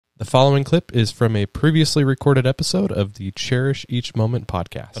The following clip is from a previously recorded episode of the Cherish Each Moment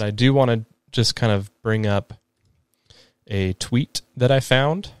podcast. But I do want to just kind of bring up a tweet that I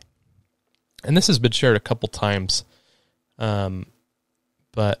found. And this has been shared a couple times.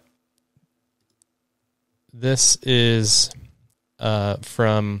 But this is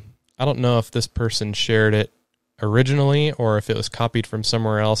from, I don't know if this person shared it originally or if it was copied from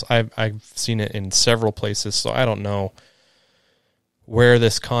somewhere else. I've seen it in several places, so I don't know where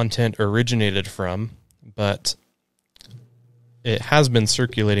this content originated from, but it has been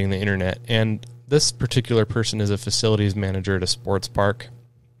circulating the internet. And this particular person is a facilities manager at a sports park.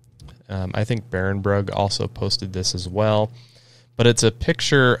 I think Barenbrug also posted this as well. But it's a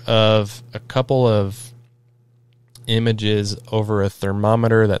picture of a couple of images over a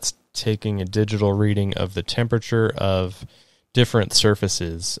thermometer that's taking a digital reading of the temperature of different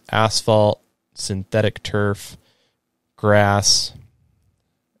surfaces: asphalt, synthetic turf, grass,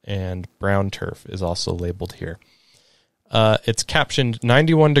 and brown turf is also labeled here. It's captioned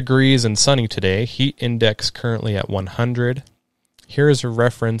 91 degrees and sunny today, heat index currently at 100. Here is a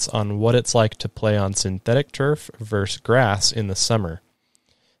reference on what it's like to play on synthetic turf versus grass in the summer.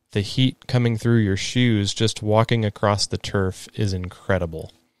 The heat coming through your shoes just walking across the turf is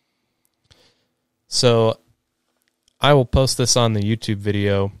incredible. So I will post this on the YouTube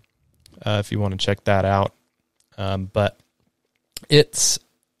video if you want to check that out. But it's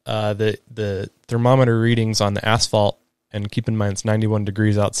the thermometer readings on the asphalt, and keep in mind it's 91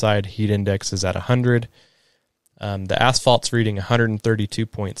 degrees outside, heat index is at 100. The asphalt's reading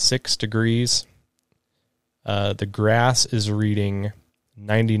 132.6 degrees. The grass is reading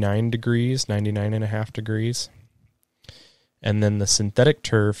 99 degrees, 99.5 degrees. And then the synthetic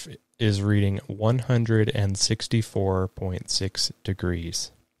turf is reading 164.6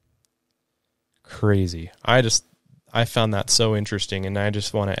 degrees. Crazy. I found that so interesting, and I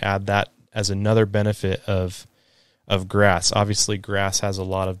just want to add that as another benefit of grass. Obviously, grass has a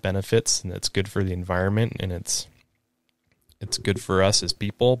lot of benefits, and it's good for the environment, and it's good for us as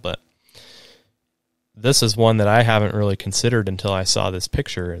people, but this is one that I haven't really considered until I saw this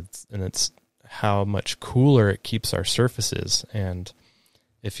picture, and it's how much cooler it keeps our surfaces. And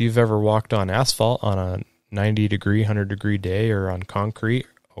if you've ever walked on asphalt on a 90-degree, 100-degree day, or on concrete,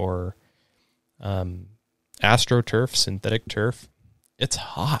 or AstroTurf, synthetic turf, it's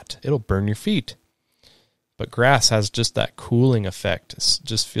hot. It'll burn your feet. But grass has just that cooling effect. It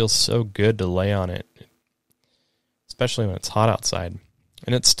just feels so good to lay on it, especially when it's hot outside.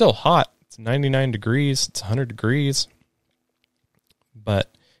 And it's still hot. It's 99 degrees. It's 100 degrees.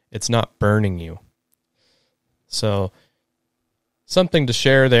 But it's not burning you. So something to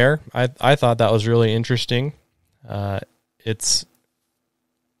share there. I thought that was really interesting. It's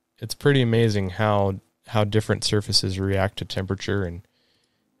pretty amazing how different surfaces react to temperature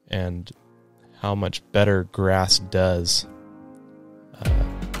and how much better grass does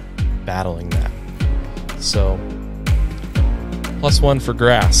battling that. So, +1 for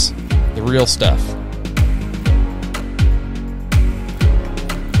grass, the real stuff.